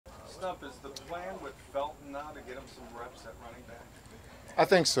Stump, is the plan with Felton now to get him some reps at running back? I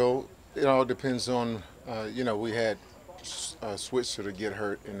think so. It all depends on, we had Switzer to get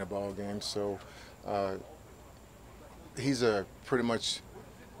hurt in the ball game, so uh, he's a pretty much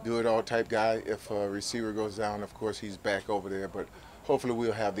do-it-all type guy. If a receiver goes down, of course, he's back over there, but hopefully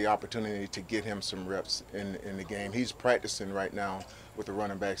we'll have the opportunity to get him some reps in the game. He's practicing right now with the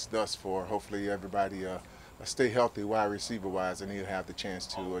running backs thus far. Hopefully everybody stay healthy wide receiver-wise, and he'll have the chance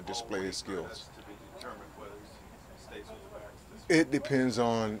to display his skills. To be determined whether he stays with the backs this week. It depends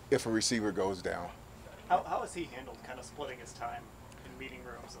on if a receiver goes down. How has he handled kind of splitting his time in meeting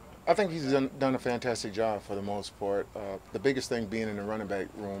rooms? I think he's done a fantastic job for the most part. The biggest thing being in the running back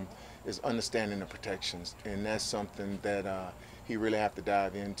room is understanding the protections, and that's something that he really have to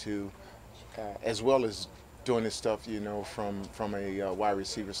dive into, as well as doing this stuff, from a wide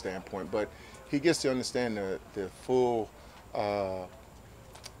receiver standpoint. But he gets to understand the full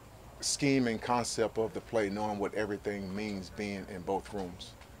scheme and concept of the play, knowing what everything means being in both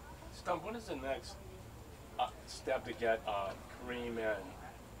rooms. Stump, what is the next step to get Kareem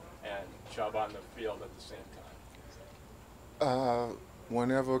and Chubb on the field at the same time?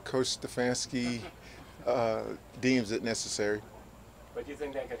 Whenever Coach Stefanski deems it necessary. But do you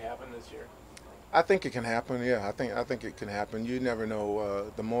think that could happen this year? I think it can happen. Yeah, I think it can happen. You never know.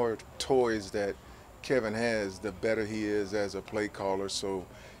 The more toys that Kevin has, the better he is as a play caller. So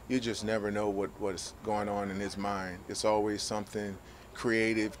you just never know what's going on in his mind. It's always something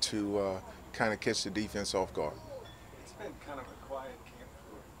creative to kind of catch the defense off guard. It's been kind of a quiet camp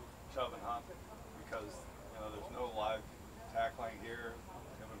for Chubb and Hunt because there's no live tackling here.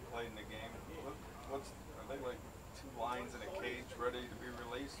 Haven't played in the game. Are they like two lions in a cage ready to be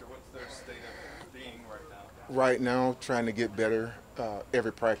released, or what's their state of being right now? Right now, trying to get better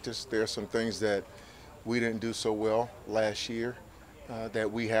every practice. There are some things that we didn't do so well last year that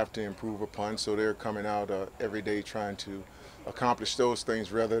we have to improve upon. So they're coming out every day trying to accomplish those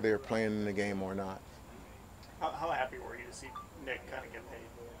things, whether they're playing in the game or not. How happy were you to see Nick kind of get paid?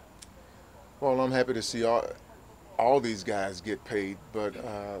 Well, I'm happy to see all these guys get paid, but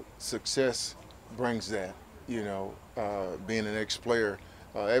success brings that. Being an ex-player,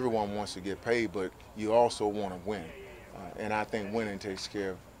 everyone wants to get paid, but you also want to win. And I think winning takes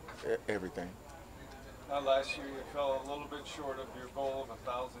care of everything. Last year you fell a little bit short of your goal of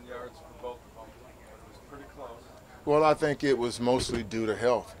 1,000 yards for both of them. It was pretty close. Well, I think it was mostly due to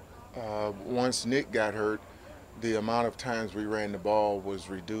health. Once Nick got hurt, the amount of times we ran the ball was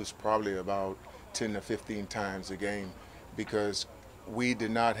reduced probably about 10 to 15 times a game because we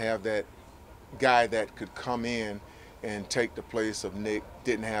did not have that guy that could come in and take the place of Nick,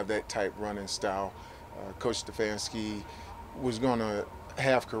 didn't have that type running style. Coach Stefanski was going to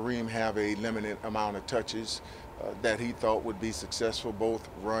have Kareem have a limited amount of touches that he thought would be successful, both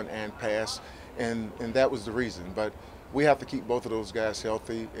run and pass, and that was the reason. But we have to keep both of those guys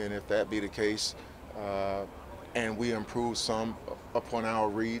healthy, and if that be the case, and we improve some upon our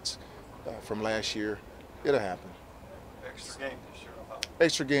reads from last year, it'll happen. Extra game this year.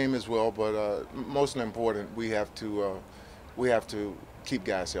 Extra game as well, but most important, we have to keep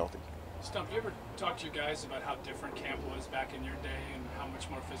guys healthy. Stump, you ever talk to your guys about how different camp was back in your day and how much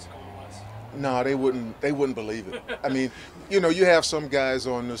more physical it was? No, they wouldn't believe it. I mean, you have some guys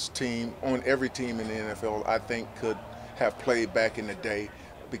on this team, on every team in the NFL, I think could have played back in the day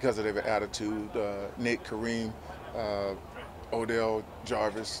because of their attitude. Nick, Kareem, Odell,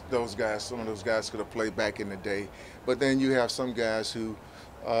 Jarvis, those guys, some of those guys could have played back in the day. But then you have some guys who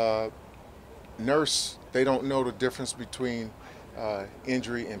nurse, they don't know the difference between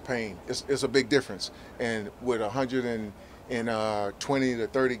injury and pain. It's a big difference. And with 120 to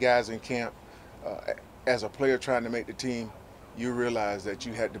 30 guys in camp, as a player trying to make the team, you realize that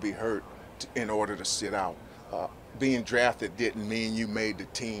you had to be hurt in order to sit out. Being drafted didn't mean you made the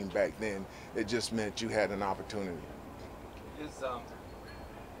team back then. It just meant you had an opportunity. Is Dearness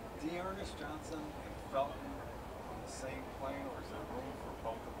Johnson and Felton on the same plane, or is there room for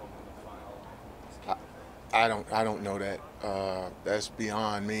both of them in the final? I don't know that. That's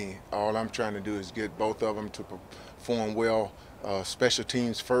beyond me. All I'm trying to do is get both of them to perform well. Special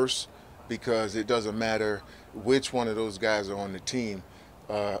teams first, because it doesn't matter which one of those guys are on the team.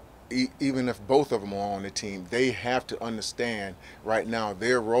 Even if both of them are on the team, they have to understand right now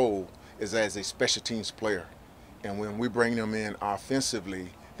their role is as a special teams player. And when we bring them in offensively,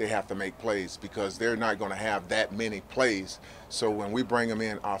 they have to make plays because they're not going to have that many plays. So when we bring them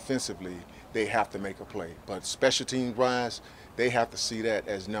in offensively, they have to make a play. But special teams wise, they have to see that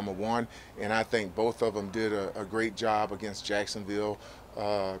as number one. And I think both of them did a great job against Jacksonville.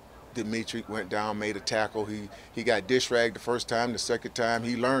 Dimitri went down, made a tackle. He got dish ragged the first time. The second time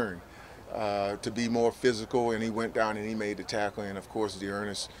he learned to be more physical, and he went down and he made the tackle. And of course,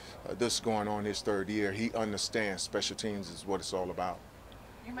 Dearness, this is going on his 3rd year. He understands special teams is what it's all about.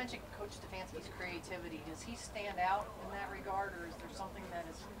 You mentioned Coach Stefanski's creativity. Does he stand out in that regard, or is there something that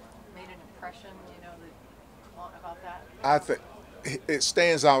has made an impression, you know, about that? I think it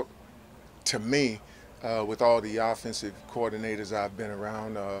stands out to me with all the offensive coordinators I've been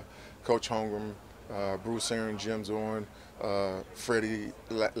around. Coach Holmgren, Bruce Aaron, Jim Zorn, Freddie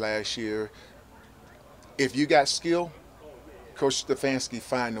last year. If you got skill, Coach Stefanski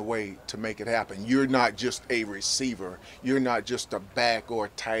find a way to make it happen. You're not just a receiver. You're not just a back or a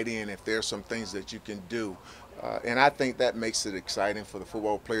tight end if there's some things that you can do. And I think that makes it exciting for the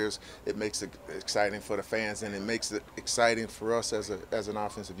football players. It makes it exciting for the fans, and it makes it exciting for us as an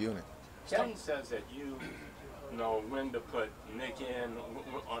offensive unit. Ken says that you know when to put Nick in,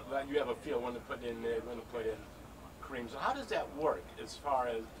 or that you have a feel when to put in Nick, when to put in Kareem. So how does that work as far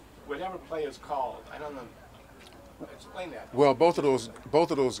as whatever play is called? I don't know. Explain that. Well, both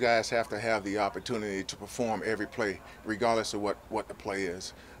of those guys have to have the opportunity to perform every play, regardless of what the play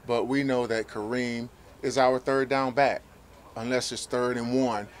is. But we know that Kareem is our 3rd down back. Unless it's 3rd and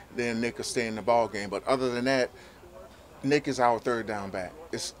 1, then Nick will stay in the ball game. But other than that, Nick is our 3rd down back.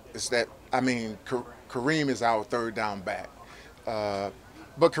 Kareem is our 3rd down back. But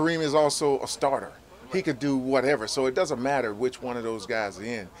Kareem is also a starter. He could do whatever, so it doesn't matter which one of those guys are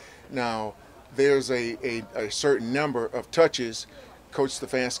in. Now, there's a certain number of touches Coach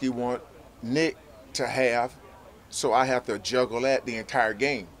Stefanski want Nick to have, so I have to juggle that the entire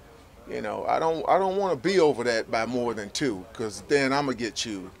game. You know, I don't want to be over that by more than 2, because then I'm gonna get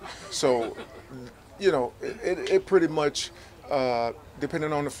chewed. So, you know, it pretty much,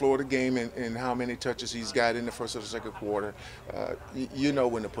 depending on the floor of the game and how many touches he's got in the 1st or the 2nd quarter, you know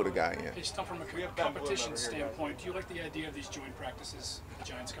when to put a guy in. Hey, Stump, from a competition standpoint, do you like the idea of these joint practices, the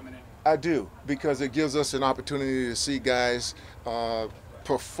Giants coming in? I do, because it gives us an opportunity to see guys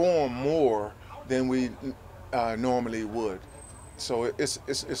perform more than we normally would. So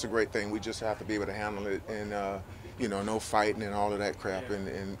it's a great thing. We just have to be able to handle it, and you know, no fighting and all of that crap,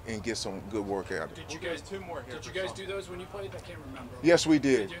 and get some good work out of it. Did you guys do those when you played? I can't remember. Yes, we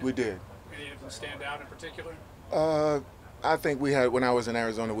did. We did. Any of them stand out in particular? I think we had, when I was in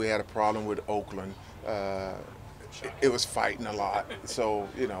Arizona, we had a problem with Oakland. It was fighting a lot. So,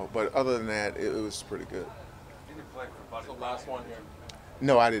 you know, but other than that, it was pretty good. Did you play for Buddy? The last one here.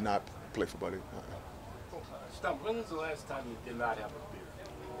 No, I did not play for Buddy. Stump, when was the last time you did not have a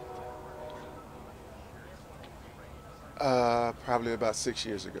beard? Probably about 6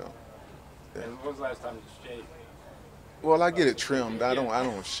 years ago. And when was the last time you shaved? Well, I get it trimmed. I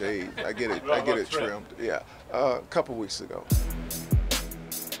don't shave. I get it trimmed. Yeah, a couple weeks ago.